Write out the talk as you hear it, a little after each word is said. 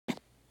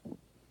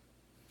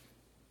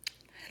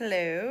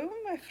Hello,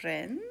 my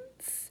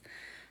friends,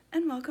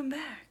 and welcome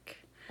back.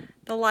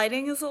 The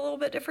lighting is a little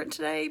bit different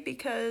today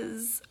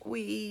because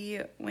we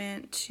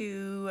went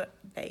to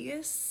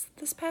Vegas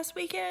this past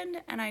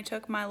weekend and I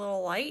took my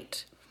little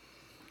light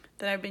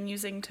that I've been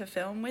using to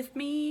film with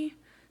me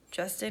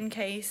just in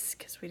case,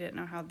 because we didn't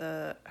know how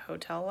the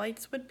hotel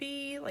lights would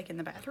be, like in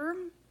the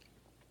bathroom.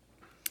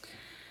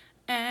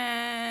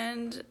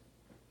 And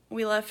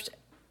we left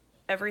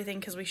everything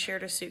because we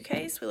shared a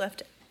suitcase. We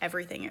left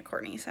everything at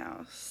Courtney's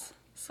house.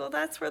 So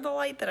that's where the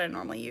light that I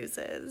normally use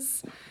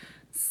is.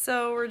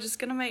 So we're just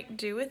gonna make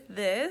do with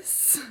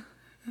this.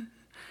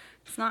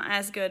 It's not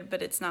as good,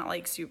 but it's not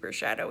like super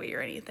shadowy or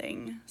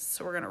anything.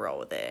 So we're gonna roll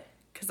with it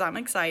because I'm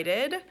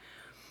excited.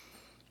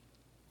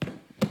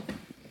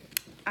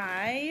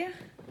 I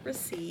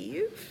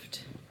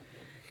received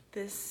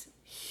this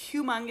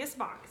humongous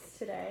box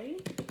today.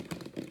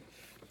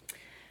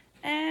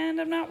 And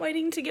I'm not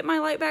waiting to get my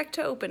light back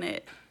to open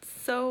it.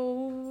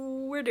 So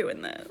we're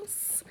doing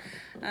this.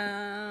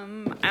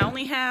 I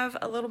only have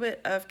a little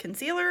bit of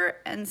concealer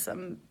and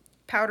some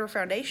powder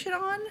foundation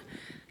on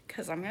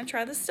because I'm going to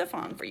try this stuff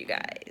on for you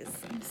guys.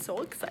 I'm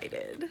so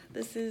excited.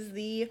 This is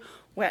the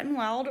Wet n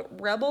Wild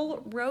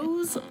Rebel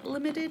Rose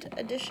Limited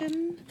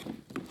Edition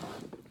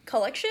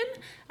collection.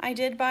 I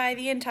did buy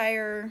the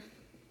entire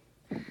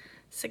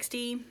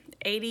 $60,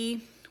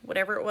 $80,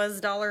 whatever it was,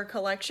 dollar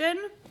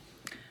collection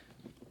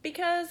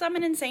because I'm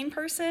an insane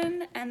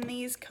person and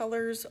these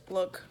colors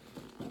look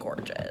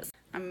gorgeous.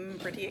 I'm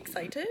pretty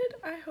excited.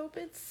 I hope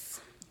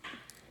it's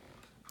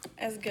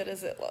as good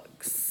as it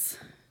looks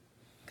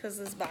because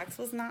this box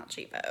was not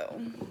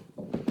cheapo.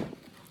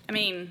 I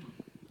mean,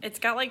 it's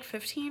got like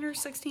 15 or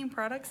 16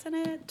 products in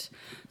it.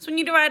 So when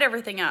you divide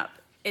everything up,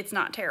 it's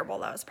not terrible.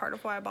 That was part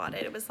of why I bought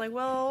it. It was like,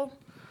 well,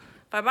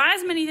 if I buy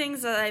as many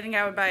things that I think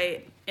I would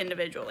buy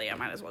individually, I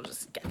might as well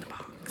just get the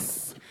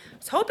box. I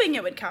was hoping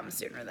it would come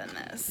sooner than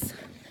this,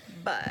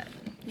 but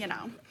you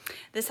know,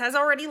 this has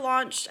already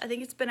launched. I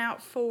think it's been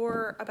out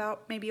for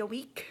about maybe a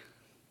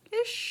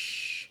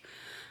week-ish.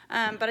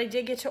 But I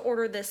did get to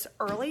order this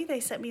early. They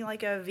sent me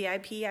like a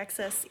VIP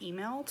access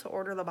email to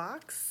order the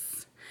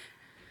box.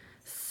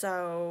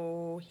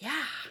 So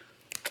yeah,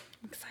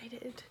 I'm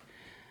excited.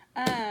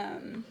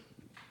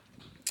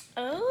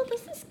 Oh,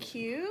 this is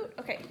cute.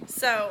 Okay,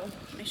 so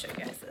let me show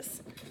you guys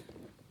this.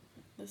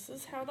 This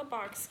is how the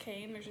box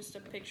came. There's just a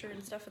picture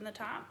and stuff in the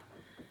top.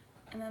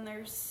 And then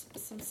there's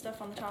some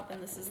stuff on the top,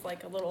 and this is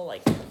like a little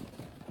like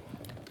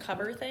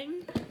cover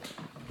thing.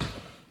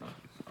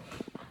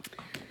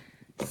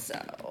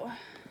 So,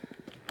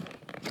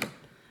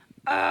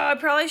 I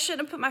probably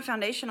shouldn't have put my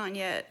foundation on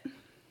yet.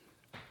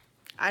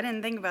 I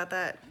didn't think about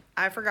that.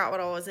 I forgot what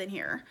all was in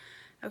here.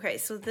 Okay,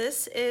 so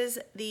this is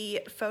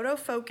the Photo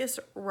Focus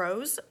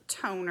Rose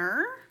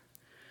Toner,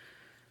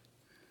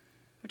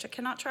 which I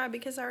cannot try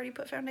because I already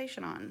put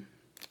foundation on.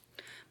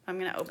 I'm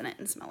gonna open it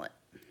and smell it.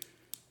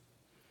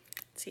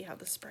 See how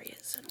the spray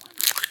is and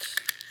whatnot.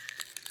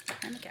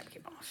 And the cap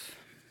came off.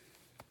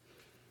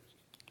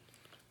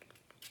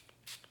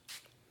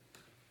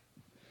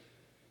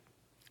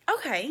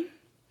 Okay.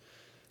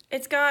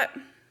 It's got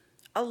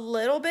a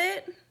little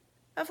bit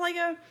of like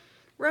a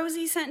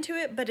rosy scent to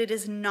it, but it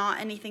is not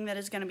anything that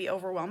is going to be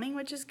overwhelming,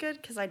 which is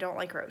good because I don't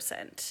like rose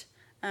scent.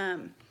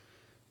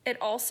 It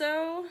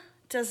also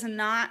does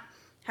not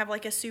have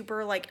like a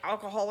super like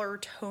alcohol or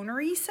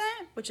tonery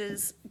scent, which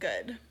is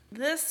good.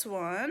 This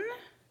one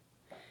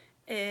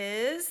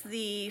is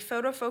the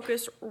Photo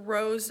Focus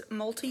Rose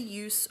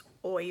Multi-Use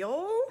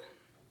Oil.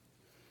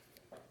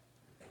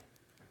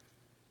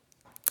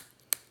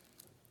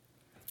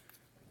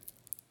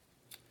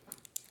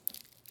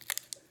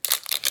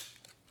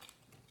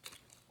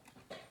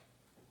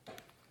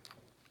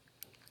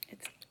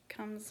 It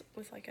comes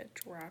with like a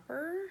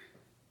dropper.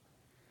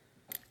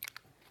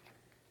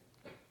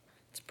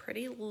 It's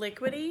pretty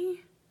liquidy.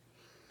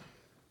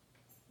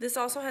 This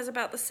also has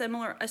about the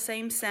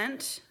same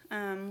scent,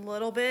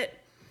 little bit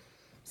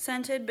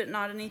scented, but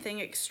not anything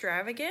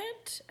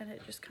extravagant, and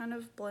it just kind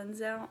of blends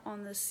out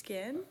on the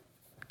skin.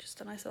 Just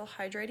a nice little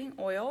hydrating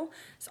oil.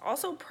 This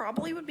also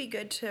probably would be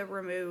good to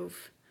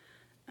remove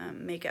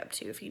makeup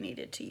too if you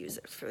needed to use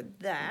it for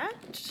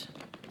that.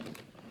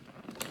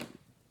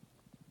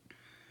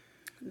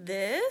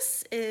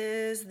 This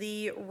is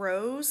the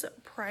Rose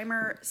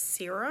Primer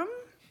Serum.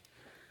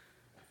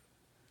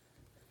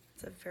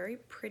 It's a very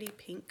pretty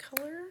pink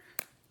color.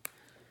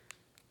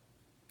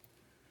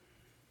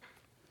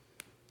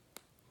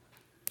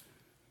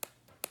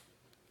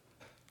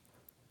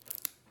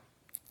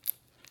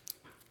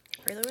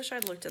 I really wish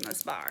I'd looked in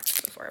this box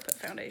before I put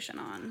foundation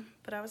on,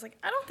 but I was like,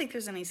 I don't think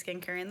there's any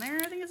skincare in there.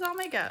 I think it's all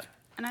makeup,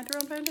 and I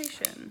threw on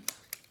foundation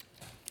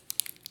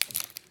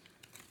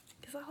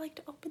because I like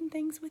to open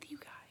things with you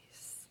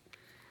guys.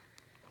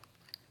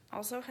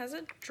 Also has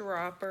a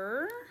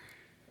dropper.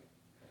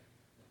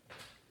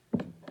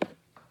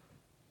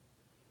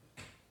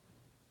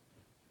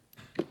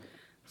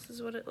 This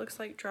is what it looks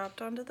like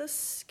dropped onto the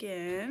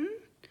skin.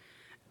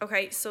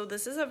 Okay, so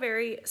this is a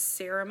very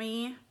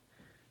serum-y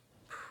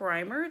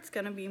primer. It's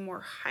gonna be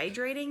more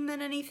hydrating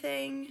than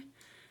anything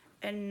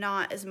and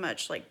not as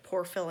much like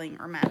pore filling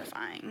or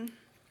mattifying.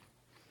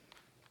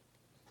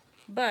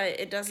 But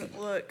it doesn't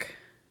look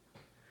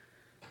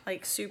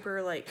like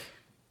super like,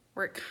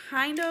 where it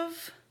kind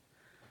of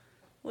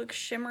looks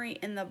shimmery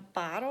in the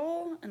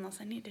bottle, unless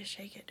I need to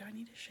shake it. Do I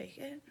need to shake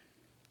it?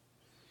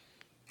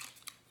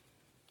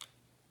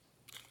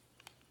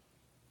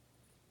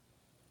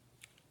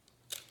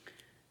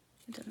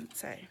 It doesn't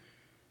say.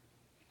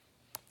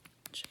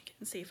 Shake it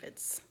and see if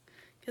it's,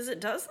 because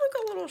it does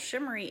look a little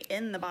shimmery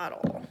in the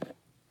bottle.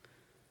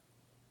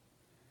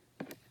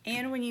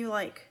 And when you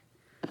like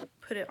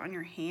put it on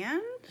your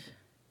hand,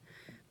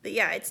 but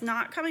yeah, it's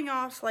not coming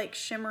off like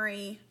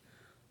shimmery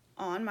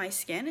on my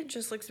skin. It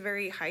just looks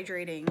very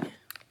hydrating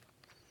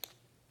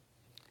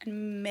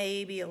and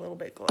maybe a little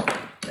bit glowy,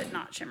 but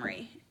not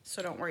shimmery.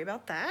 So don't worry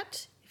about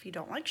that if you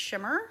don't like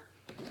shimmer.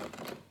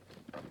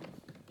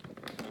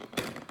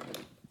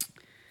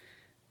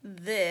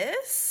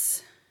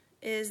 This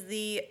is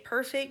the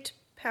Perfect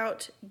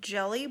Pout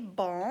Jelly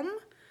Balm.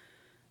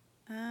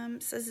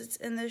 It says it's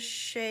in the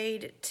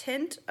shade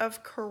Tint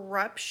of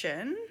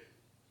Corruption.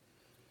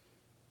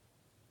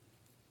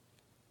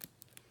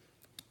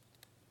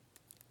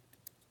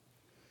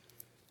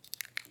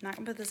 I'm not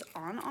gonna put this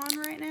on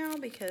right now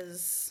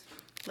because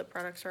lip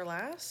products are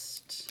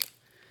last,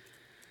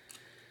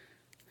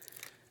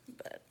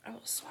 but I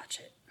will swatch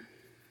it.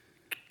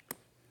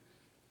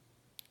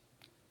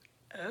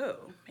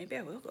 Oh, maybe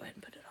I will go ahead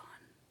and put it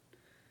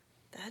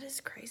on. That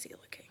is crazy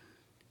looking.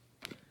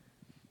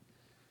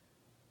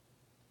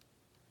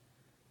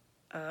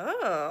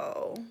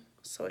 Oh,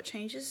 so it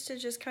changes to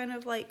just kind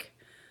of like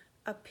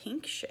a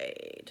pink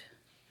shade.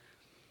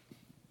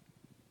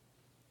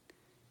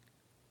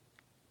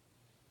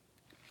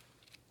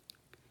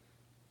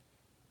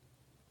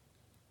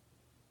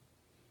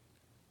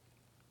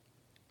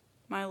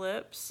 My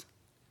lips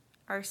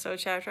are so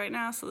chapped right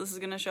now, so this is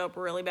gonna show up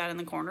really bad in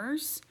the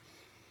corners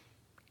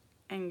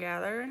and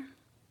gather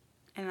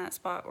in that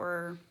spot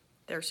where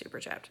they're super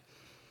chapped.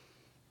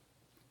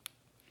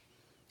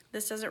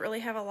 This doesn't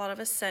really have a lot of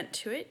a scent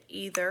to it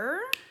either.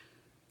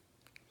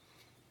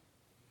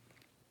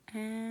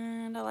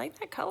 And I like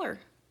that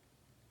color.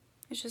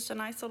 It's just a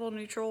nice little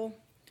neutral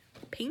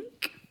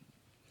pink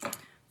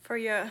for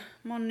your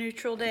more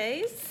neutral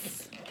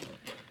days.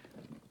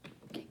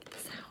 Get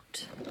this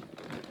out.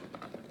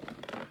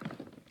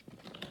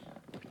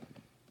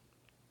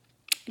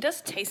 It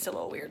does taste a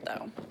little weird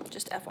though,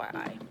 just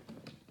FYI.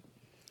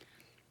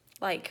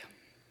 Like,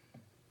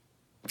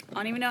 I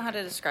don't even know how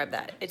to describe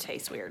that. It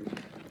tastes weird.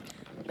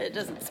 But it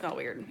doesn't smell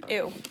weird.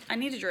 Ew. I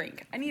need a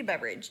drink. I need a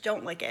beverage.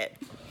 Don't lick it.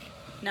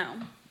 No.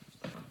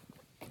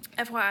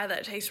 FYI,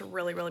 that tastes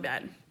really, really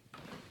bad.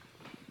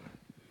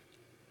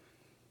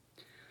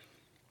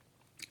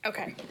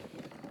 Okay.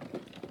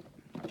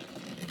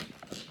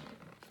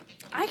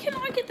 I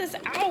cannot get this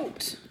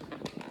out.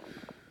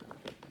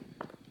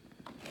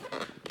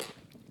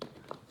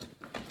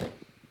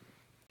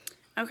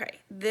 Okay.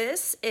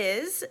 This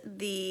is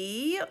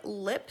the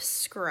lip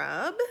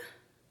scrub.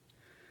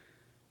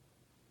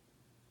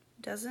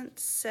 Doesn't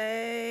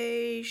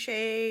say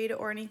shade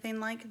or anything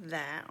like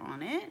that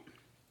on it.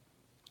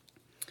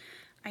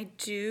 I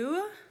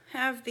do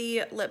have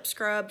the lip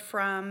scrub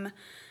from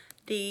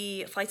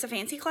the Flights of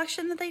Fancy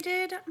collection that they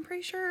did, I'm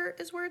pretty sure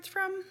is where it's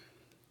from.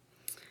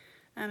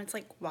 It's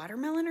like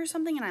watermelon or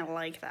something, and I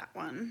like that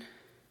one.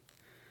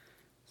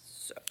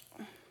 So.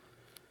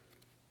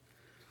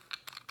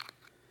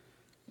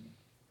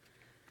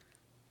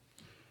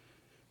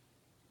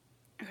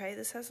 Okay,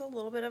 this has a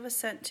little bit of a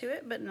scent to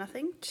it, but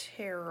nothing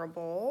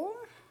terrible.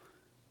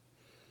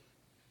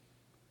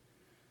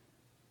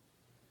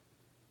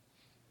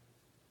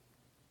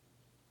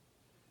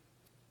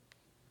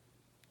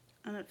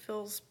 And it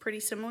feels pretty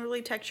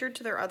similarly textured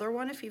to their other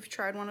one. If you've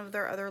tried one of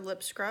their other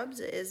lip scrubs,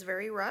 it is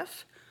very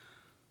rough.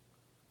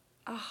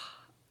 Ah,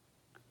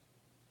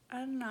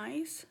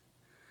 nice.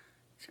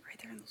 It's right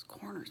there in those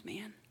corners,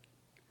 man.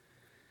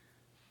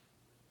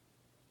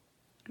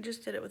 I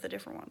just did it with a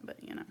different one,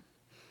 but you know.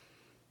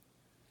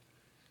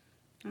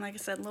 And like I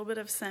said, a little bit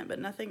of scent, but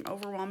nothing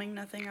overwhelming,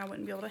 nothing I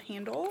wouldn't be able to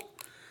handle.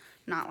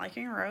 Not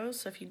liking rose,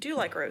 so if you do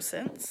like rose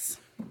scents,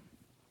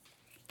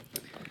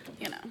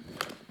 you know.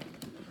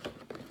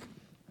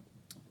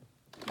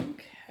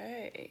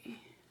 Okay.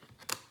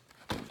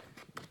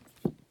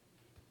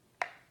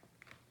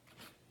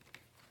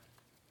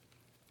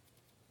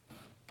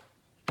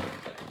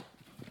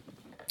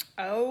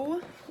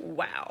 Oh,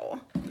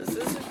 wow. This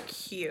is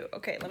cute.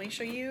 Okay, let me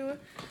show you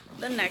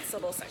the next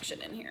little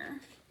section in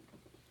here.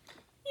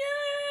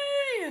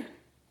 Yay!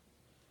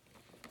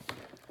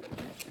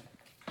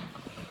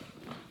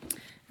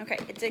 Okay,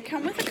 it did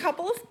come with a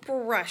couple of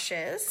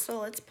brushes, so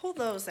let's pull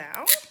those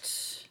out.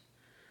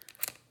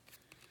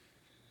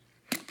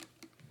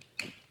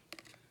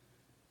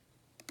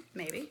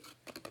 Maybe.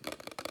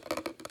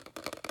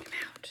 Come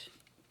out.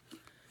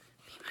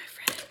 Be my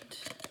friend.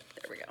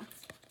 There we go.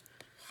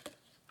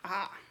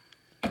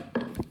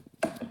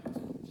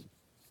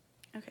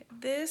 Okay,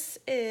 this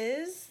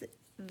is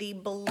the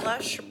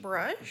blush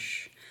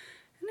brush,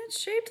 and it's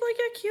shaped like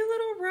a cute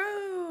little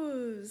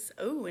rose.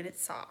 Oh, and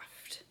it's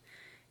soft.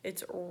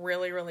 It's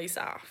really, really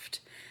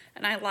soft.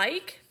 And I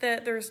like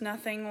that there's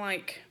nothing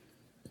like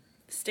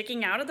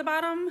sticking out at the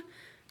bottom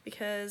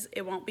because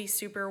it won't be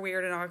super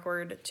weird and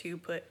awkward to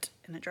put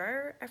in the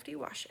dryer after you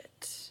wash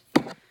it.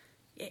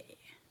 Yay.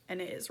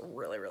 And it is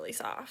really, really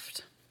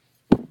soft.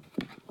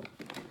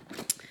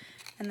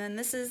 And then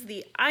this is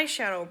the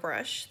eyeshadow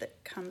brush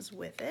that comes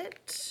with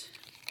it.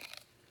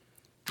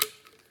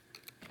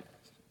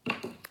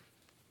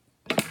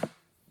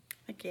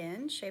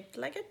 Again, shaped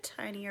like a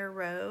tinier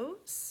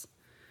rose.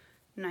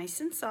 Nice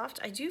and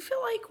soft. I do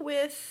feel like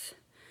with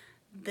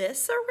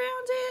this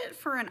around it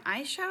for an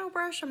eyeshadow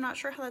brush, I'm not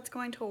sure how that's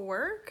going to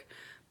work,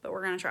 but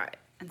we're gonna try it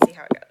and see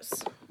how it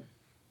goes.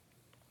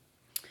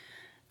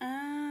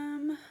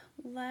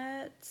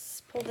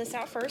 Let's pull this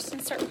out first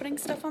and start putting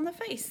stuff on the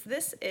face.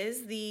 This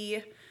is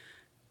the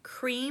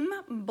cream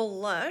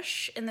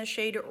blush in the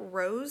shade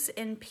Rose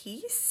in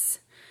Peace.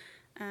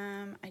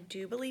 I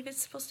do believe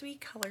it's supposed to be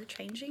color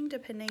changing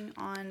depending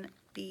on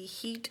the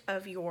heat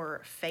of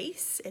your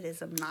face. It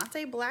is not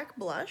a black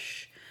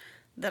blush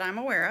that I'm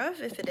aware of.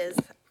 If it is,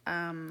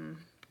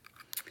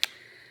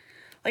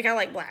 like I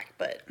like black,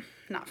 but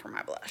not for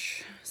my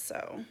blush.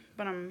 So,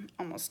 but I'm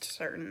almost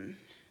certain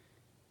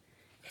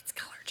it's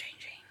color changing.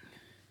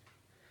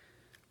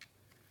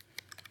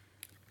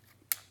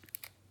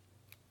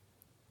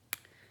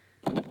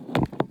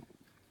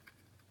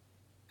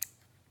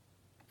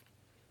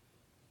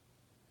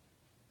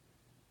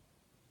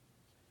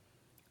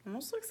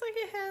 Almost looks like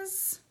it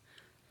has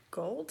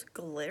gold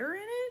glitter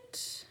in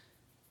it,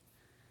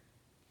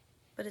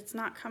 but it's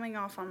not coming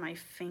off on my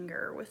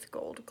finger with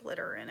gold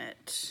glitter in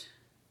it.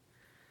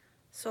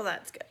 So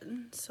that's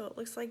good. So it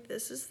looks like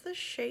this is the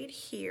shade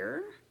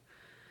here.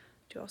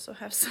 Do also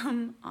have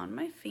some on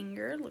my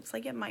finger. Looks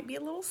like it might be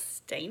a little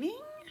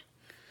staining.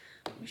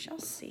 We shall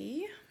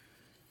see.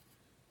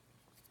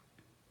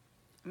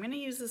 I'm gonna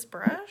use this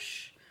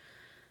brush.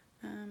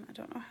 I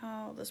don't know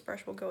how this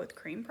brush will go with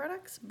cream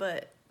products,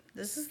 but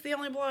this is the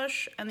only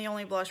blush and the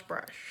only blush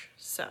brush,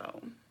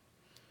 so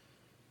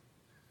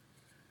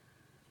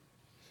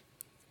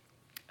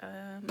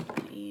I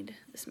need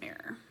this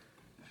mirror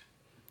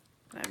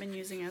that I've been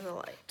using as a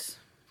light.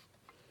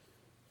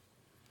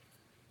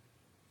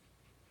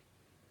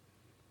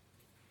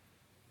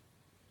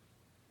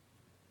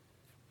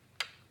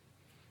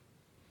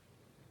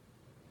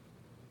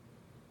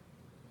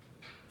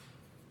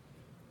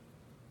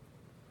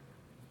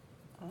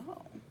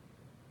 Oh.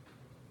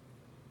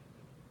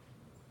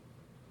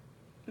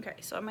 Okay,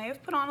 so I may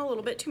have put on a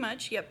little bit too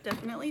much. Yep,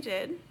 definitely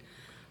did.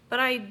 But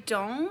I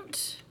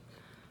don't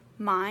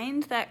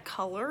mind that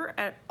color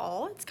at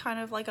all. It's kind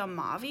of like a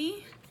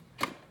mauve-y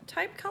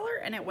type color,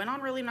 and it went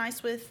on really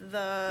nice with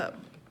the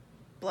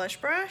blush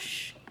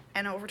brush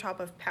and over top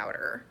of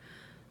powder.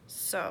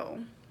 So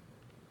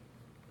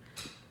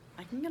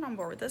I can get on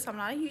board with this. I'm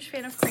not a huge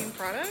fan of cream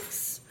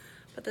products,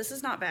 but this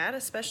is not bad,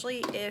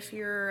 especially if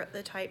you're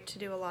the type to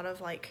do a lot of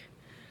like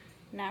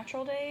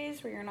natural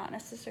days where you're not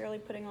necessarily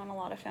putting on a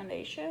lot of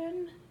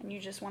foundation and you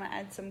just want to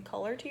add some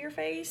color to your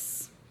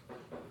face.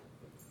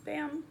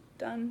 Bam,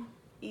 done,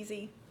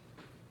 easy.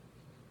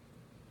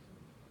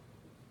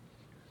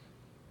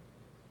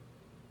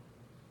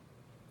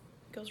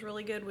 Goes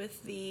really good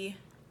with the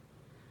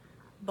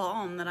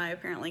balm that I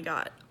apparently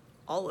got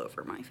all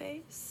over my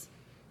face.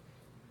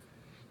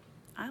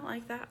 I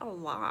like that a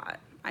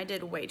lot. I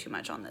did way too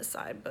much on this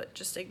side, but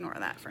just ignore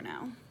that for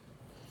now.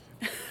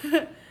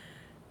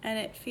 And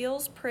it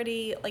feels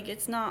pretty, like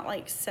it's not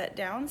like set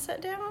down,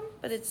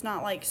 but it's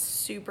not like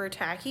super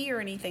tacky or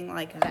anything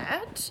like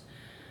that.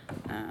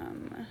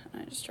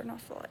 I just turned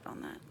off the light on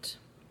that.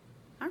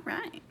 All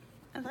right,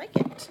 I like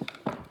it.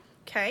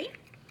 Okay.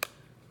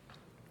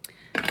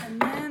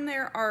 And then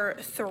there are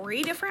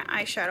 3 different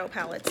eyeshadow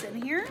palettes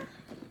in here.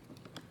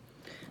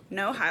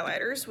 No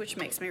highlighters, which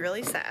makes me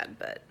really sad,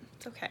 but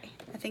it's okay.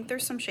 I think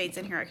there's some shades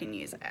in here I can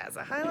use as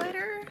a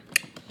highlighter.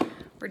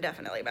 We're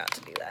definitely about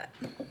to do that.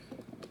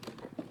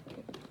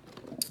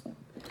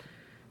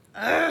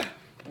 Ugh.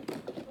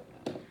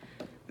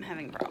 I'm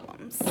having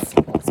problems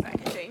with this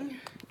packaging.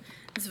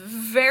 It's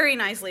very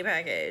nicely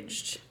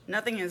packaged.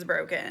 Nothing is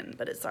broken,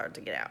 but it's hard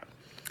to get out.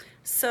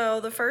 So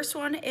the first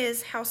one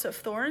is House of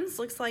Thorns.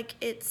 Looks like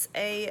it's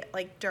a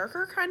like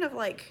darker kind of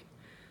like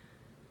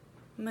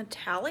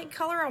metallic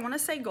color. I want to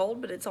say gold,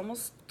 but it's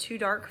almost too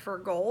dark for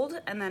gold.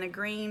 And then a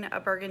green, a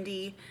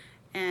burgundy,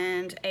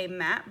 and a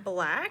matte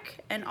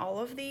black. And all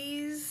of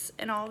these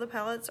and all the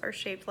palettes are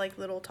shaped like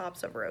little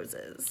tops of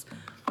roses,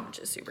 which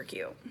is super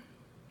cute.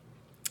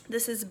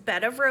 This is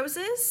Bed of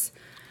Roses,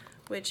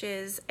 which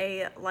is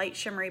a light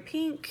shimmery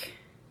pink,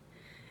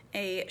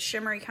 a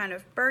shimmery kind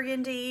of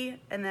burgundy,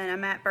 and then a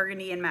matte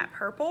burgundy and matte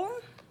purple.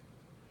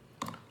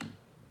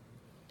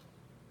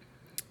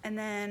 And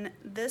then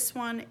this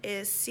one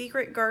is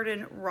Secret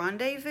Garden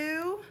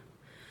Rendezvous,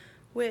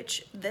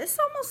 which this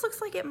almost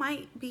looks like it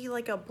might be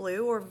like a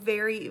blue or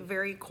very,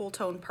 very cool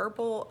tone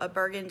purple, a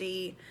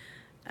burgundy,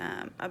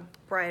 a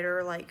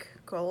brighter like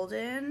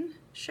golden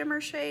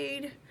shimmer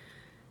shade,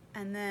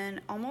 and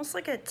then almost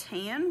like a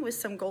tan with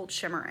some gold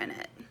shimmer in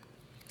it.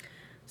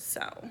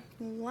 So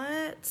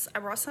I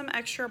brought some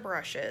extra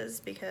brushes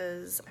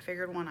because I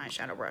figured one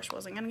eyeshadow brush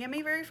wasn't gonna get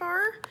me very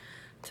far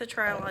to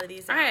try a lot of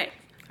these out. All right,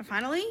 I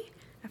finally,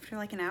 after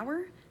like an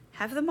hour,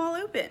 have them all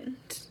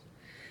opened.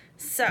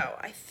 So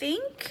I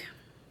think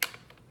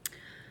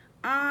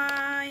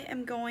I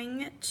am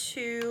going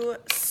to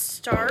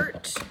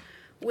start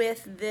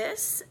with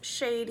this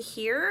shade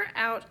here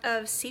out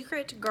of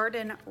Secret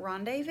Garden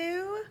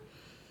Rendezvous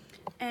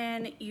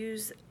and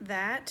use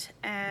that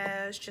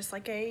as just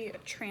like a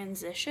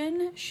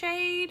transition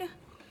shade. I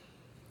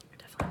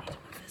definitely need to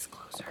move this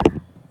closer.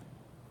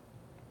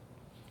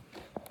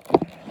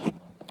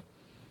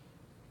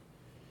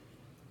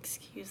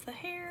 Excuse the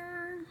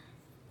hair.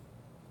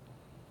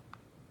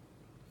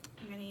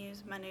 I'm gonna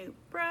use my new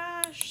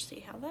brush,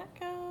 see how that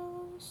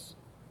goes.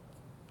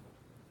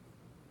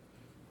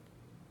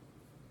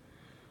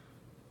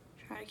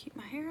 Try to keep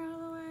my hair out of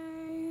the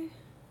way.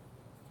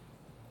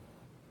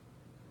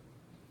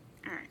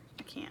 All right,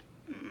 I can't.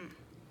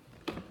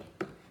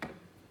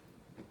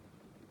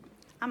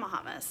 I'm a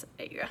hot mess,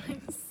 hey you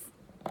guys.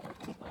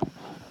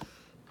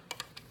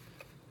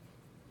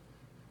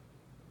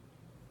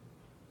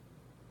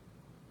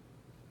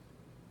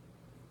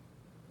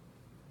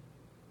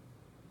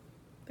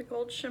 The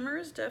gold shimmer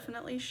is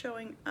definitely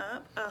showing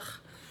up. Ugh,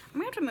 I'm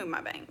gonna have to move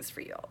my bangs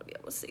for y'all to be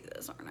able to see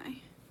this, aren't I?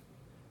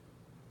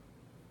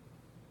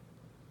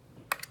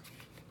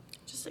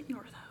 Just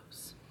ignore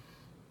those.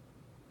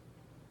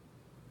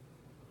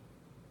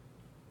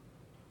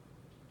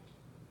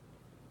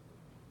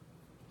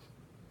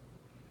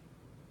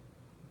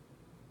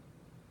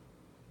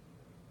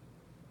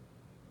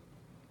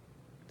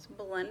 It's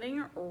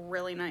blending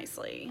really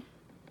nicely.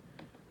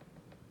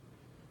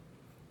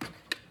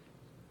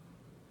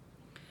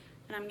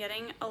 And I'm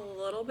getting a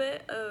little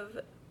bit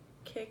of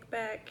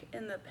kickback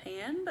in the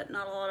pan, but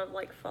not a lot of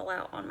like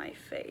fallout on my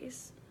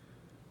face.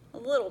 A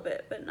little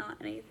bit, but not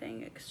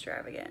anything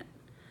extravagant.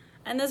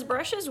 And this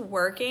brush is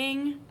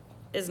working,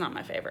 is not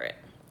my favorite.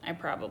 I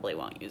probably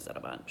won't use it a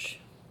bunch.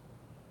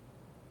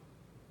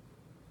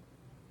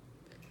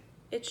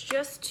 It's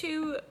just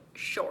too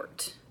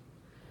short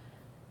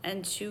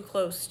and too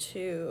close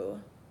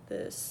to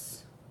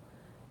this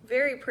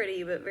very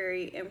pretty but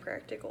very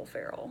impractical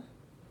ferrule.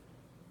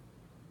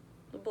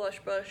 The blush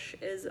brush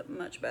is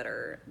much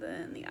better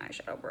than the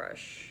eyeshadow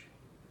brush.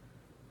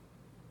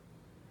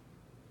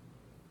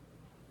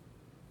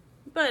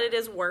 But it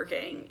is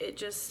working. It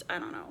just, I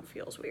don't know,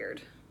 feels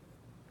weird.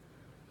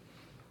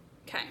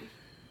 Okay.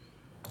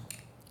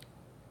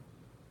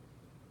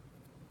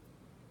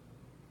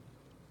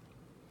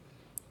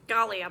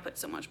 Golly, I put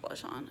so much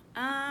blush on.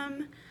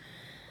 And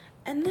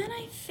then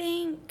I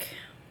think,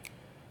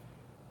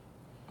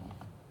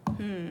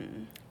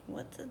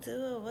 what to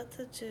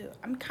do?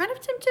 I'm kind of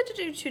tempted to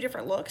do 2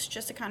 different looks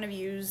just to kind of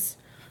use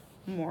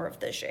more of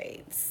the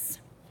shades.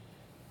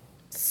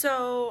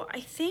 So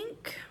I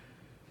think,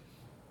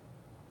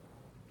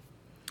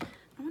 I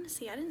want to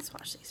see, I didn't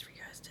swatch these for you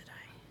guys, did I?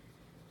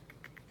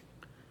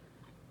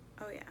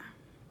 Oh yeah.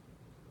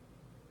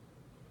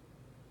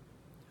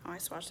 Oh, I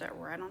swatched that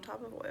right on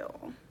top of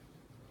oil.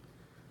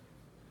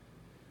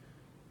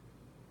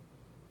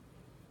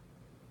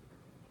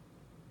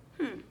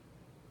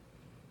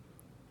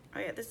 Oh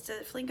yeah, this is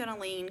definitely gonna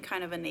lean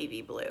kind of a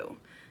navy blue.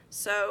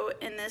 So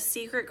in this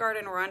Secret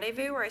Garden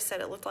Rendezvous, where I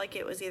said it looked like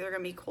it was either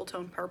gonna be cool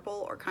tone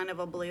purple or kind of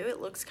a blue, it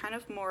looks kind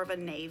of more of a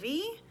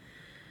navy.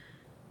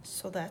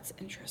 So that's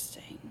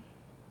interesting.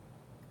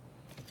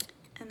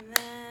 And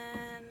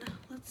then,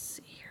 let's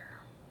see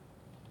here.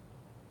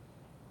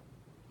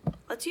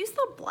 Let's use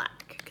the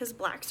black, because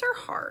blacks are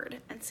hard,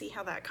 and see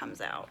how that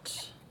comes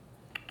out.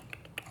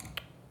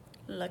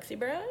 Luxie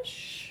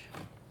brush.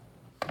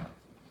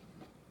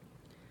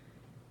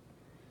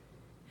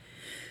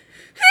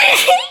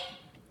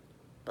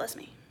 Bless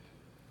me.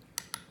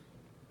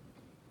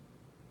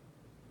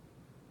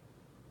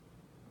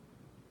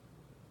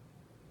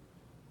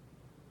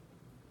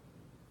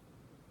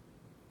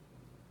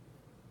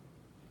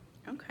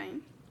 Okay.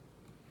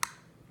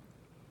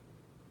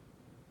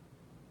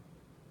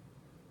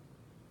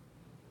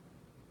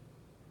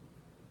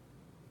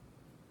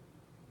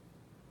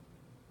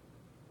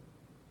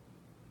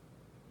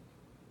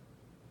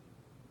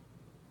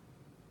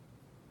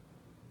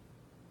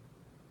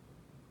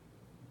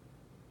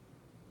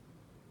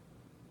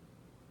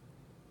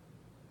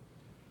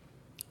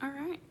 All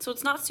right, so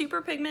it's not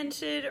super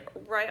pigmented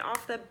right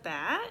off the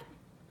bat,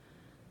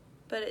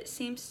 but it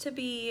seems to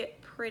be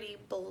pretty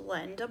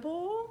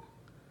blendable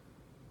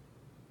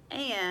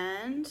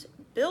and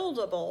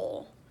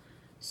buildable.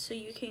 So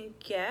you can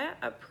get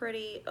a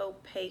pretty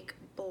opaque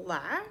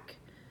black,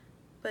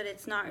 but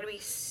it's not gonna be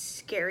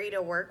scary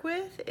to work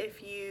with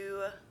if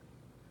you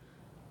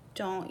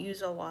don't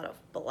use a lot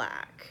of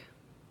black.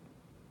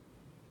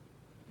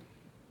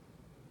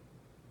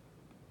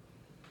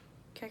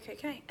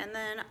 Okay, and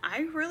then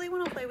I really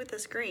want to play with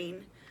this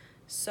green.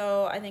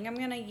 So I think I'm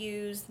gonna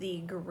use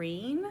the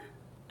green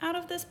out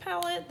of this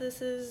palette.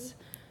 This is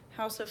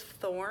House of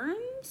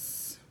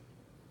Thorns.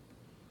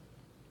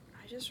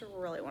 I just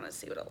really want to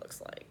see what it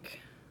looks like.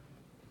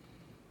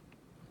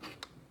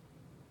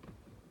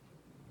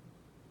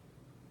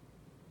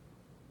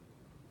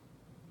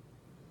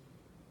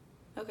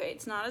 Okay,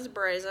 it's not as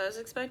bright as I was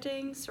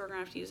expecting, so we're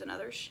gonna have to use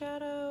another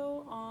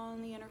shadow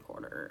on the inner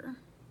corner.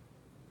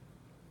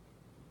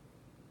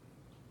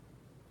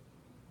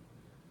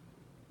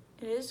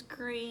 It is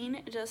green,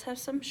 it does have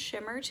some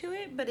shimmer to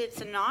it, but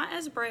it's not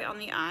as bright on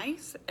the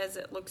eyes as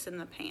it looks in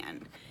the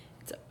pan.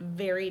 It's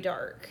very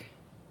dark.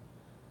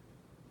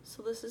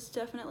 So this is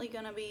definitely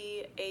gonna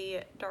be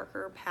a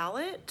darker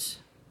palette.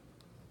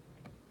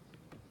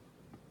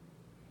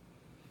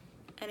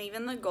 And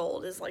even the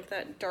gold is like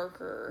that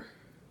darker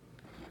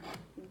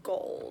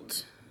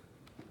gold.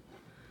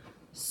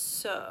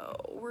 So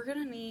we're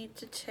gonna need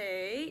to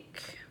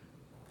take,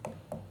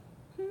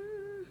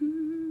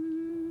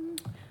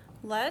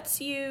 let's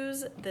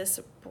use this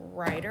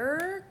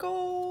brighter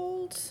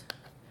gold,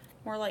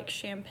 more like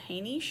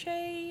champagne-y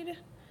shade.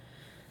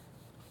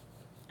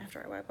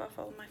 After I wipe off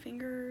all of my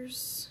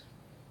fingers.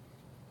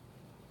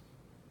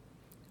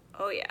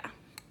 Oh yeah.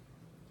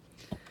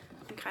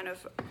 And kind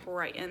of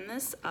brighten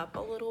this up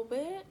a little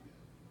bit.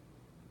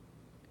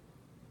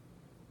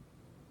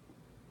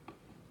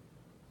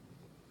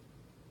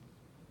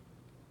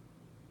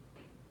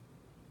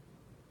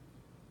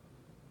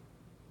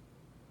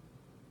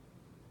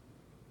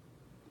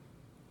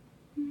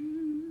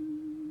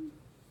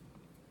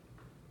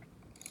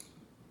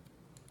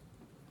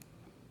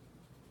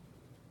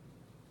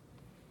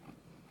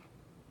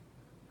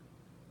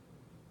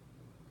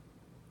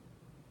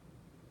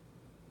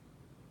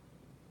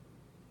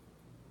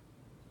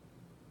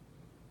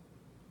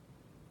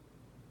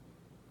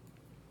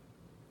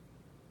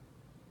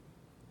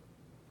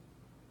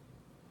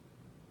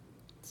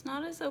 It's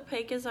not as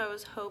opaque as I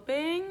was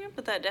hoping,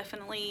 but that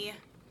definitely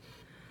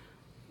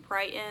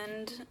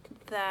brightened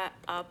that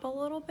up a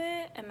little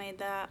bit and made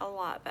that a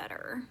lot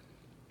better.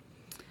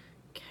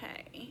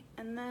 Okay,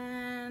 and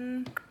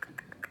then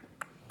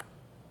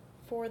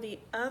for the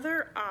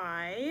other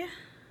eye,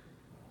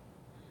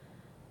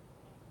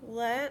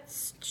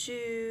 let's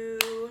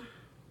do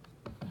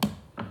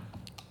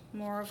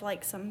more of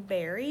like some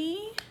berry.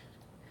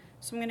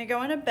 So I'm gonna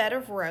go in a bed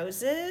of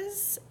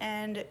roses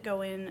and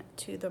go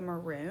into the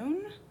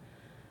maroon.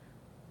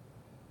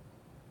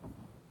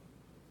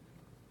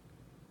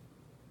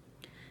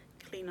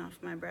 Clean off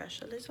my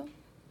brush a little.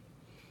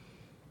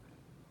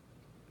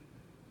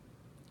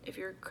 If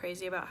you're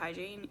crazy about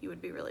hygiene, you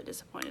would be really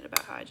disappointed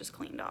about how I just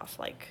cleaned off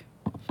like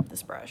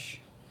this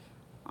brush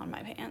on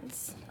my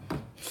pants.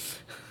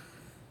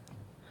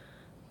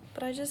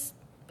 But I just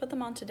put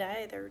them on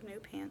today, they're new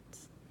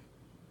pants.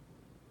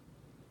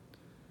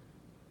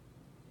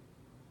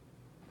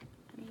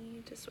 I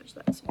need to switch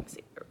that so you can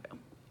see. There we go.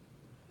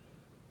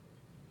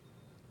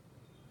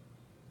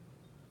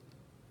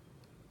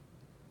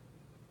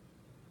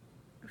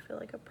 I feel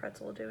like a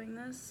pretzel doing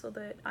this so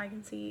that I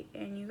can see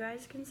and you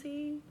guys can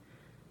see,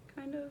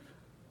 kind of.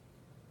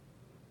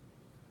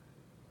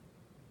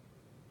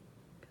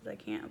 Because I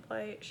can't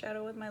apply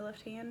shadow with my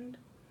left hand.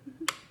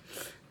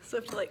 So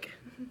I have to like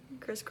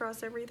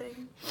crisscross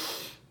everything.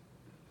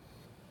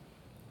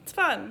 It's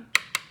fun.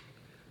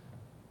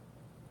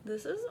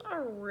 This is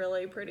a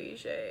really pretty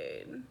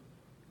shade.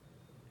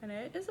 And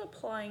it is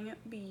applying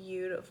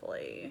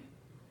beautifully.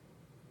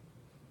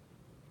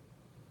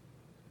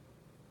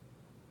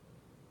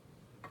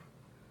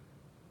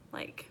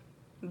 Like,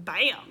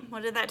 bam!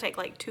 What did that take,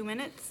 like 2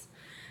 minutes?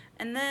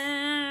 And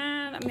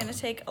then I'm gonna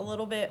take a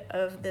little bit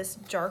of this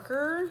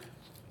darker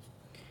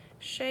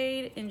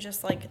shade in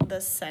just like the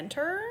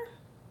center.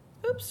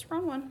 Oops,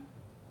 wrong one.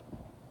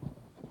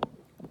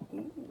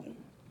 Ooh.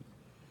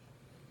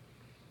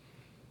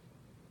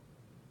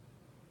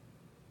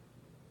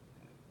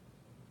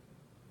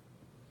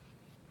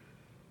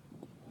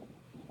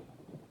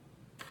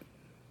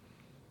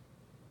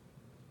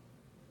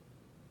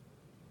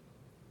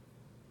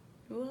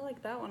 Ooh, I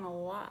like that one a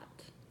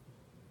lot.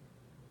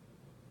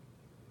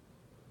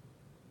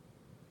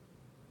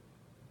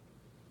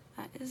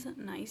 That is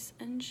nice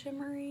and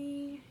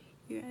shimmery.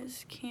 You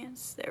guys can't,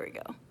 there we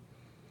go.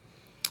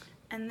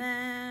 And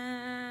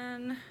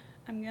then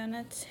I'm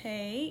gonna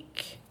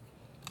take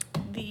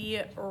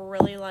the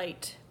really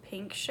light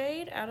pink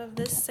shade out of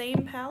this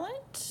same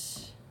palette.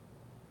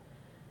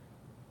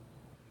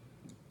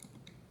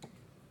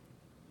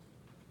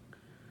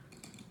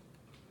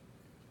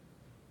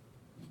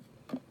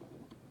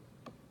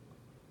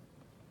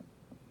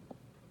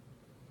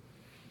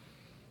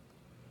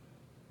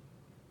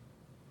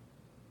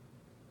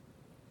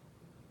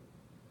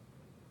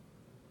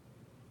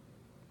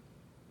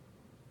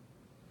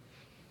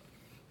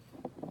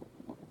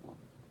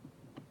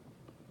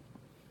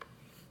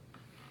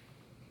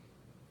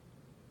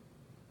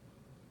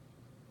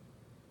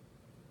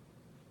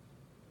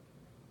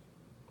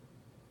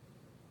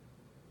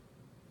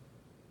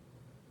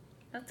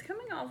 That's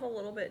coming off a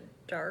little bit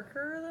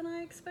darker than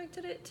I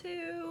expected it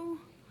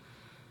to,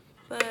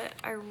 but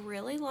I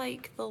really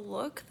like the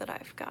look that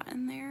I've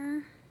gotten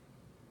there.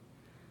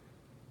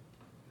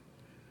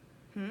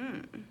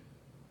 I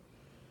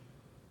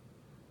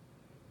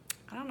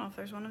don't know if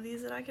there's one of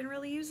these that I can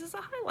really use as a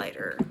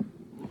highlighter,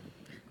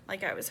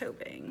 like I was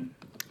hoping.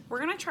 We're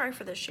gonna try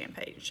for this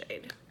champagne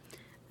shade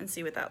and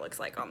see what that looks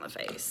like on the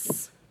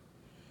face.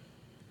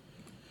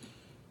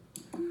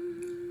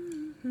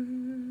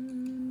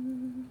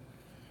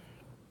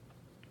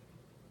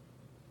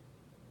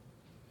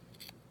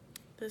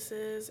 This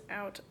is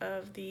out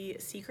of the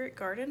Secret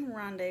Garden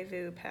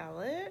Rendezvous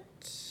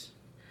palette.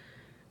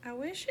 I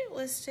wish it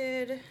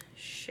listed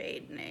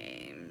shade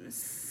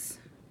names,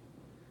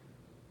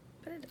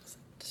 but it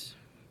doesn't.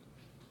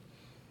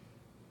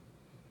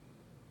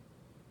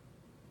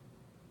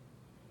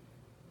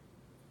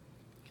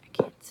 I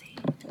can't see.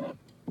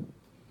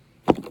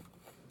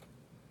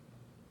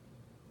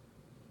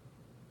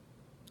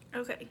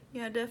 Okay,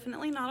 yeah,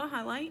 definitely not a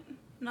highlight.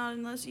 Not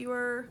unless you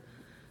are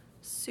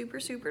super,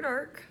 super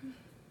dark.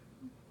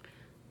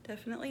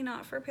 Definitely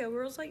not for pale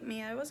girls like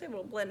me. I was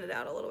able to blend it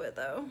out a little bit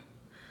though.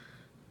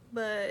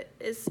 But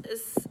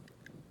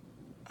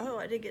oh,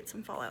 I did get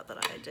some fallout that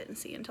I didn't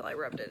see until I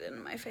rubbed it into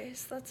my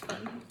face. That's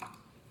fun.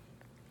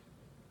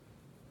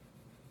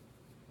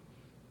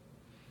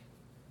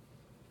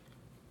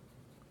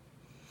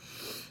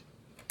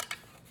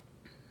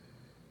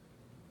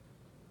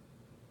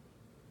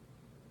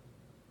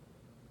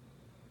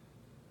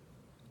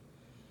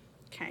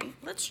 Okay,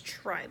 let's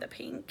try the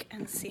pink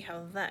and see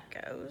how that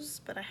goes,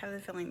 but I have the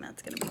feeling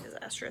that's gonna be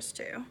disastrous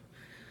too.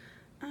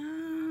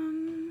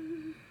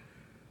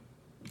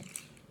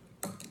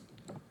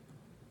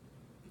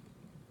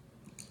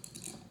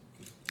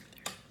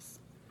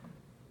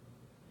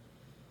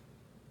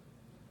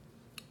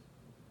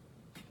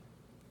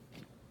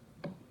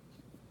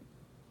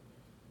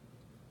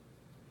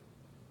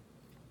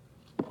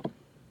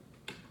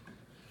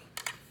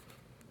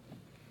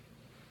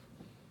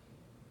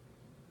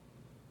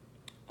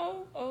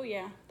 Oh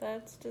yeah,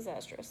 that's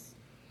disastrous.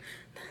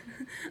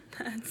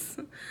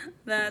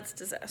 That's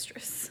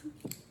disastrous.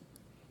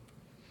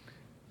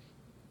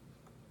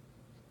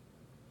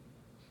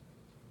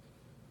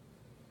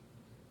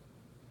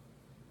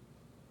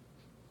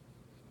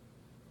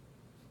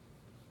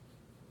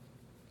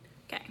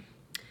 Okay,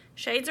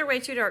 shades are way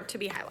too dark to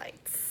be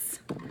highlights,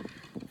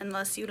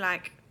 unless you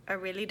like a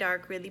really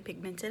dark, really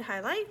pigmented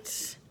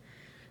highlight,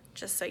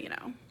 just so you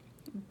know.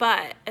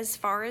 But as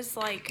far as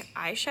like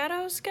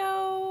eyeshadows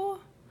go,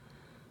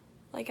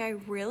 like I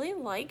really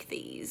like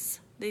these.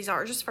 These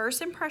are just first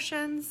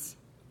impressions.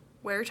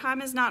 Wear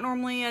time is not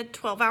normally a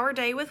 12-hour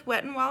day with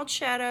Wet n Wild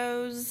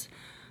shadows,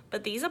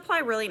 but these apply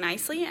really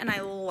nicely and I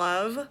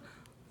love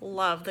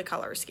the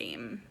color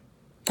scheme.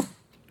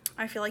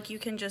 I feel like you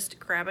can just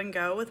grab and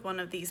go with one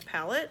of these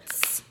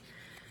palettes,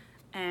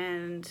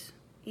 and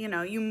you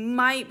know, you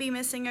might be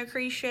missing a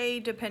crease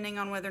shade depending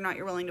on whether or not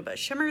you're willing to put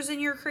shimmers in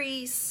your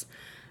crease,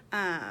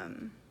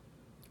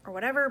 or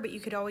whatever, but you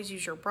could always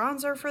use your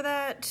bronzer for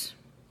that,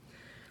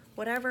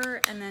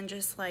 whatever, and then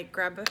just like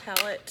grab a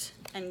palette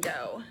and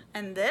go.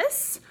 And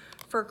this,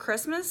 for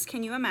Christmas,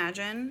 can you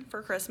imagine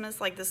for Christmas,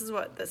 like this is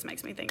what this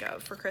makes me think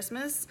of. For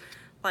Christmas,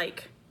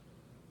 like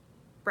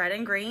red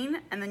and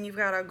green, and then you've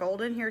got a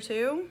gold in here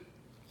too.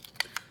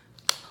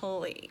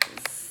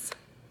 Please.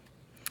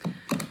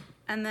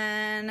 And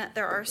then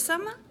there are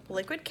some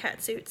liquid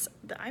catsuits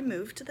that I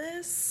moved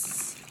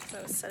this. So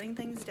I was setting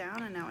things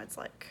down and now it's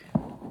like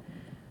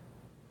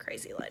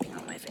crazy lighting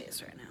on my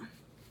face right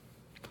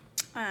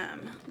now.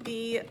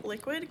 The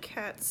liquid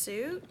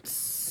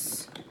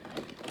catsuits,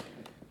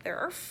 there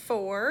are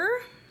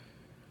 4.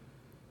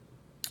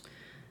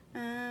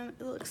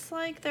 It looks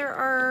like there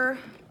are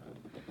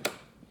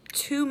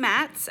 2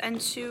 mattes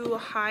and 2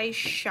 high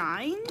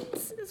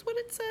shines is what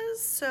it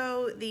says.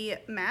 So the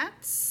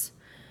mattes,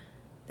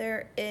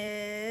 there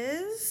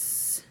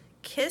is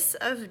Kiss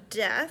of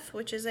Death,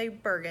 which is a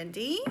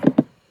burgundy.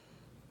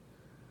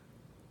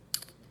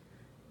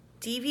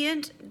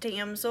 Deviant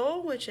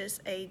Damsel, which is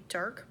a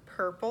dark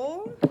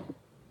purple.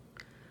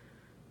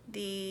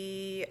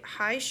 The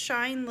high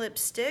shine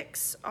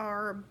lipsticks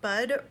are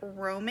Bud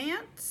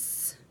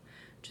Romance,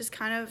 which is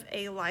kind of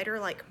a lighter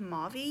like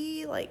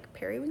mauve-y, like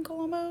periwinkle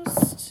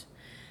almost.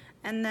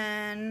 And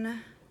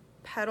then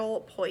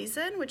Petal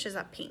Poison, which is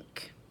a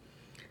pink.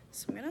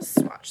 So I'm gonna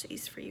swatch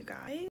these for you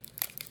guys.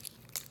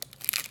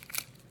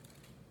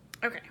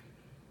 Okay.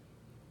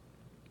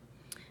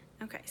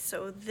 Okay,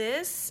 so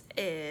this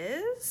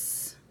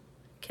is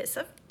Kiss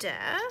of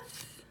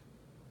Death.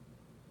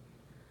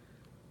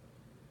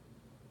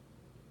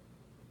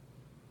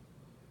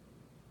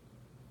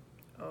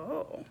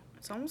 Oh,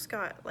 it's almost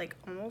got like,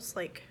 almost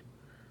like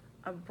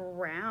a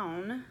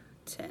brown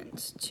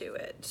tint to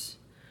it.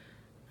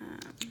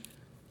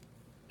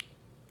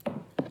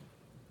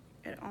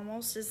 It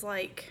almost is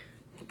like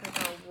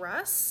a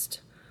rust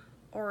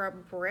or a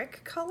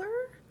brick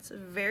color. It's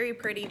very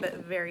pretty, but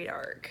very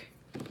dark.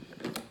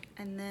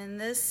 And then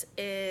this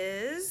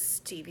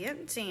is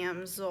Deviant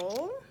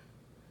Damsel.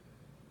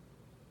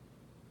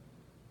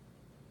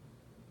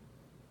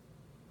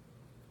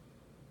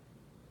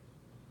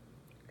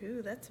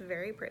 Ooh, that's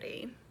very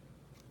pretty.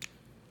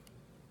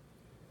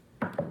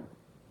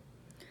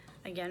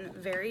 Again,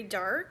 very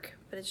dark,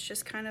 but it's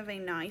just kind of a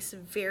nice,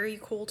 very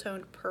cool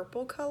toned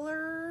purple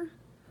color.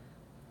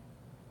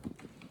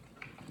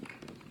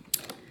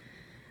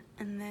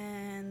 And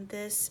then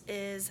this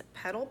is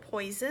Petal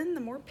Poison, the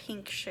more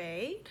pink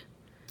shade.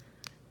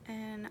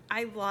 And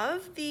I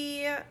love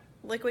the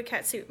Liquid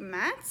Catsuit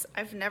mattes.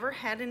 I've never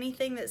had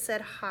anything that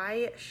said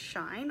high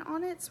shine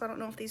on it, so I don't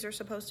know if these are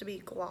supposed to be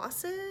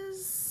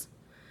glosses,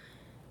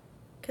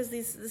 because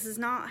this is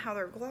not how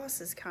their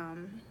glosses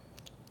come.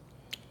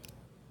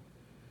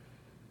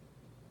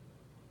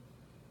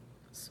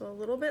 So a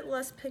little bit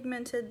less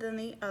pigmented than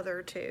the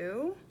other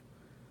two.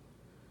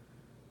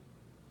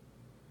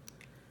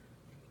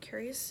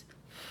 Curious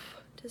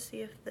to see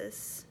if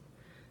this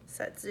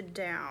sets it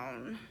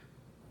down.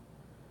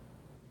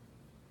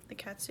 The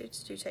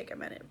catsuits do take a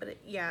minute, but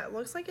yeah, it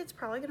looks like it's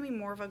probably gonna be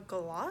more of a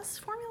gloss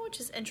formula, which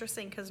is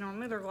interesting because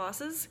normally their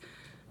glosses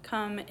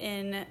come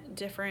in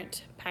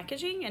different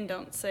packaging and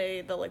don't say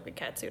the liquid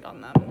catsuit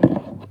on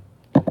them.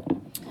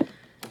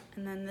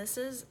 And then this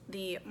is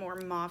the more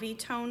mauve-y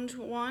toned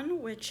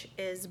one, which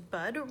is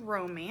Bud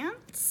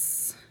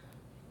Romance.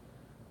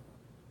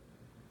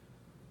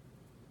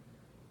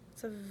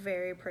 It's a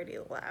very pretty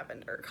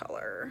lavender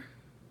color.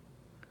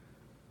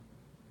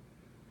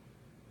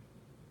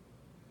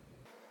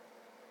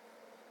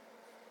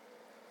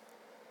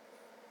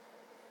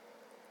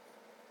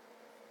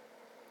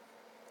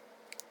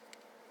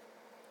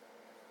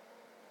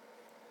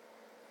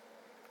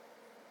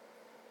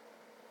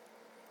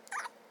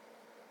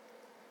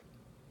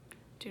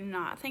 Do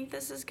not think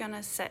this is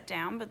gonna set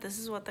down, but this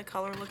is what the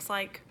color looks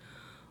like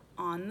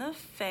on the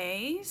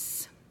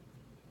face.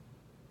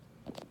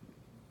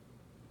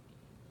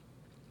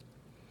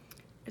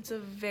 It's a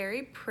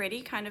very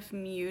pretty kind of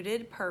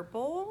muted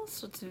purple,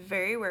 so it's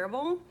very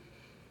wearable.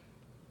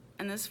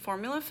 And this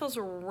formula feels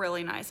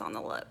really nice on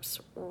the lips,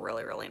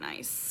 really, really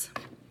nice.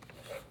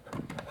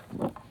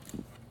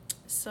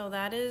 So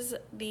that is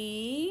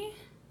the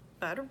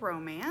Bud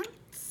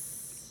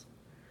Romance.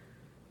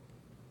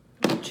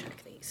 Let me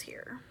check these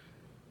here.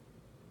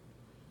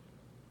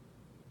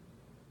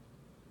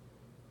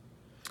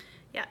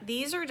 Yeah,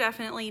 these are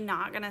definitely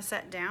not gonna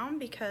set down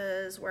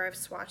because where I've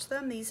swatched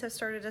them, these have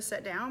started to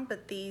set down,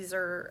 but these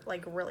are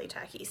like really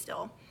tacky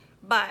still.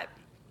 But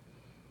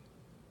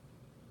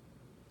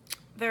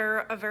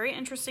they're a very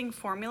interesting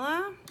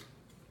formula.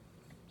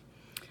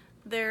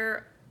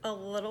 They're a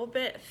little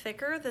bit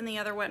thicker than the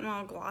other Wet n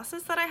Wild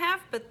glosses that I have,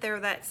 but they're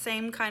that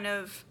same kind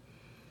of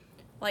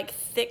like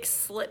thick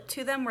slip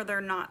to them where they're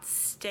not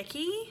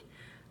sticky,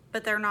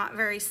 but they're not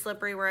very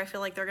slippery where I feel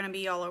like they're gonna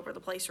be all over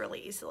the place really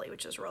easily,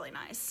 which is really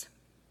nice.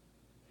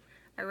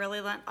 I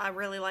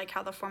really like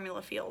how the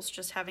formula feels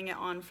just having it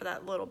on for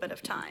that little bit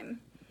of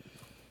time.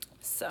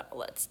 So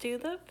let's do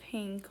the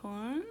pink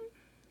one.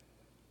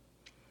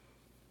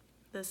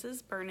 This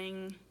is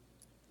burning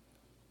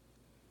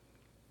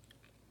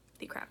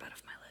the crap out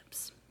of my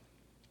lips.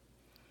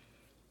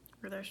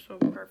 Or they're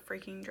super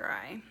freaking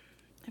dry.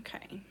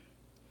 Okay.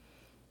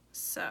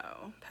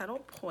 So, Petal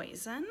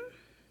Poison.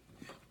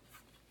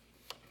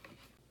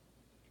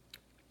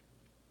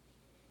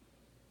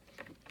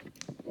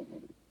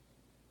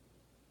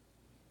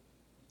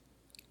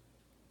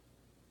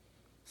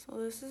 So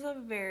this is a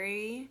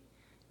very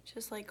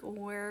just like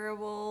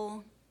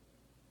wearable,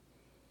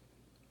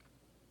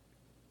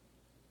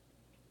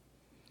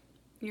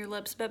 your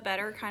lips but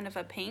better kind of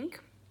a pink.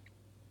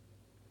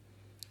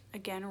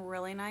 Again,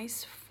 really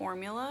nice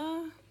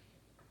formula.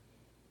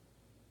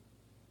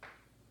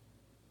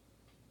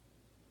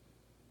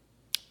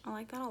 I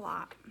like that a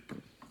lot.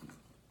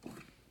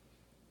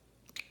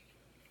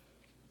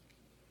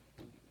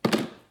 And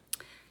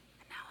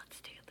now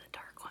let's do the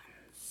dark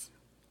ones.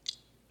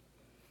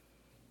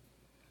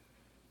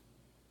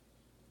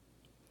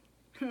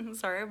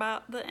 Sorry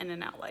about the in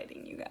and out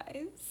lighting, you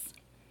guys.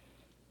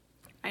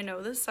 I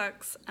know this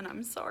sucks and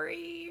I'm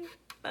sorry,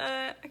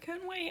 but I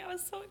couldn't wait. I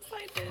was so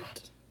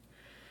excited.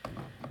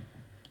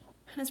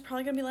 And it's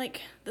probably gonna be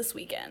like this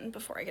weekend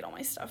before I get all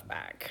my stuff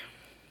back.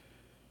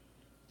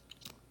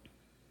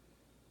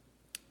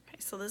 Okay,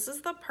 so this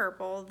is the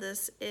purple.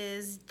 This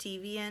is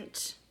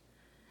Deviant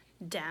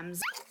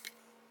Damsel.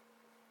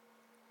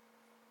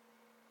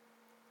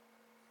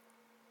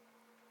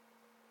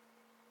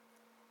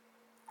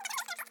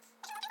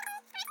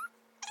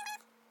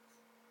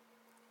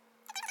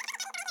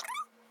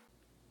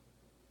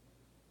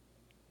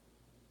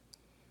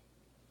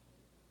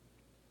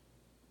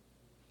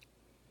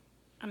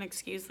 And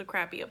excuse the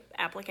crappy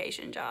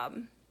application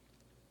job.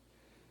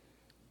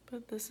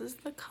 But this is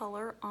the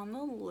color on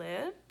the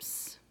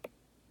lips.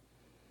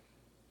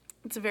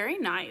 It's very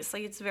nice.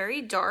 Like, it's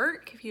very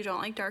dark. If you don't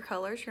like dark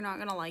colors, you're not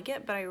gonna like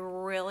it, but I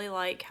really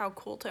like how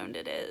cool toned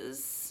it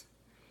is.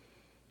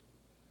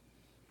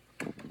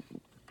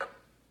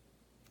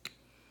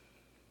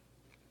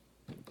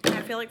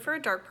 feel like for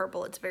a dark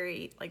purple, it's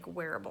very like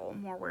wearable,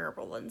 more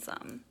wearable than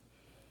some.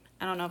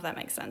 I don't know if that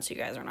makes sense to you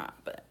guys or not,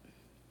 but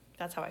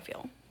that's how I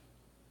feel.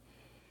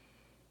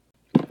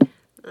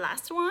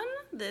 Last one,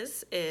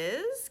 this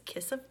is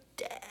Kiss of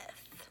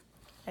Death.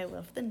 I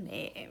love the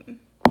name.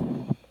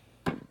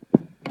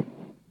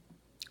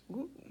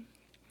 Ooh.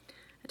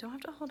 I don't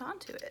have to hold on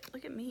to it.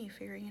 Look at me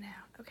figuring it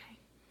out. Okay.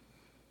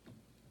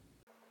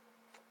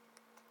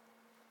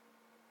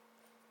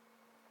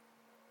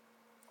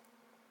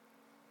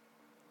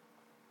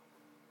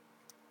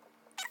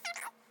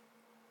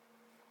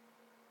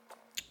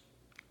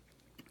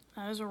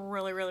 That is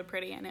really, really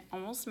pretty, and it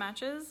almost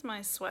matches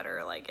my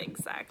sweater, like,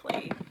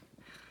 exactly.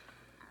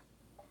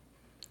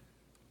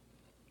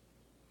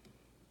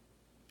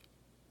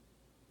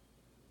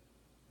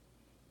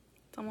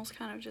 It's almost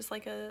kind of just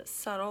like a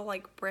subtle,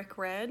 like, brick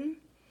red.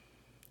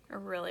 I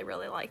really,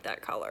 really like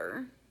that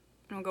color.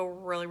 And I'll go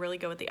really, really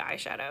good with the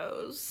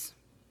eyeshadows.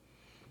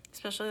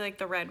 Especially, like,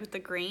 the red with the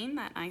green,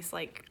 that nice,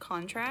 like,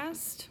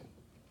 contrast.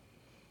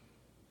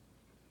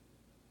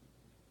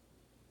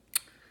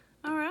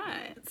 All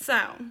right, so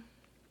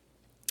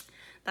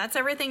that's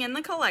everything in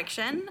the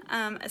collection,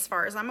 as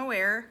far as I'm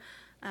aware.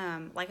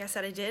 Like I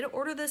said, I did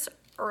order this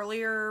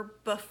earlier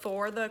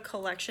before the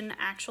collection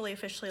actually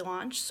officially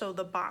launched, so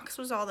the box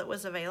was all that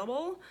was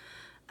available.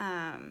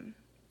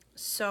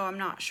 So I'm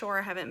not sure.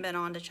 I haven't been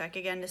on to check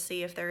again to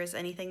see if there is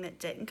anything that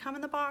didn't come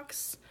in the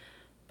box,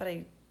 but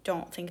I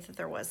don't think that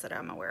there was that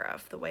I'm aware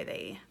of, the way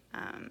they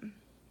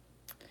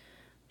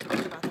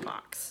talked about the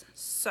box.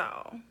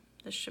 So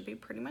this should be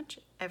pretty much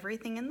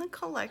everything in the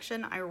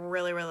collection. I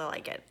really, really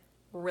like it.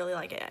 Really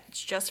like it.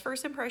 It's just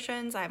first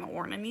impressions. I haven't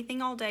worn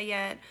anything all day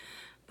yet,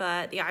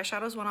 but the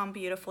eyeshadows went on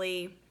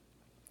beautifully.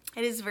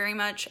 It is very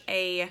much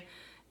a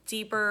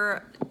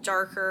deeper,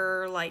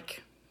 darker,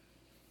 like,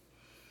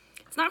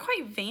 it's not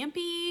quite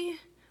vampy,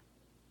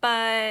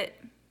 but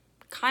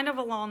kind of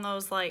along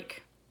those,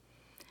 like,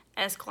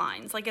 esque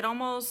lines. Like, it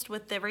almost,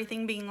 with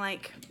everything being,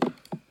 like,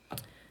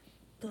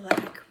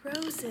 black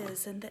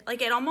roses, and like,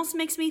 it almost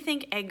makes me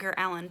think Edgar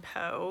Allan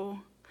Poe.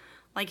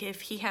 Like,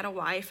 if he had a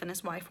wife and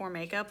his wife wore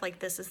makeup, like,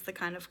 this is the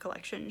kind of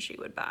collection she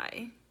would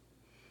buy.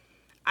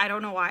 I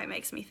don't know why it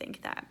makes me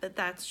think that, but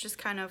that's just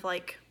kind of,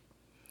 like,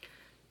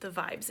 the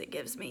vibes it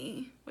gives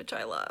me, which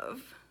I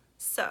love.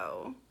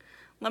 So,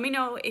 let me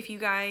know if you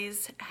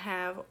guys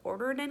have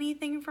ordered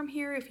anything from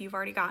here, if you've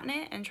already gotten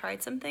it and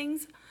tried some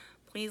things.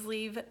 Please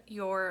leave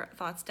your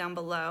thoughts down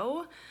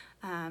below.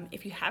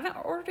 If you haven't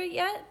ordered it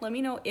yet, let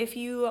me know if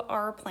you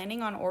are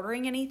planning on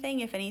ordering anything,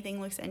 if anything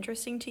looks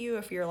interesting to you,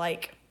 if you're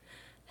like,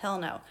 hell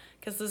no,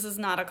 because this is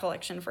not a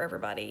collection for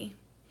everybody.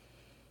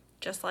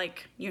 Just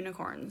like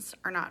unicorns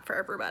are not for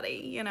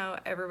everybody. You know,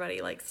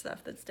 everybody likes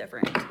stuff that's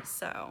different.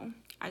 So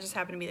I just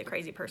happen to be the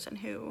crazy person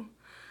who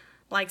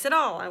likes it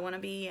all. I want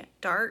to be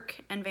dark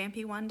and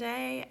vampy one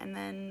day and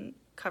then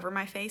cover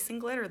my face in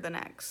glitter the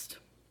next.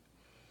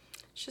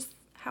 It's just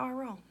how I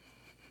roll.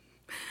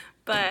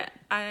 But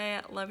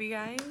I love you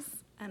guys,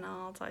 and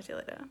I'll talk to you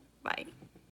later. Bye.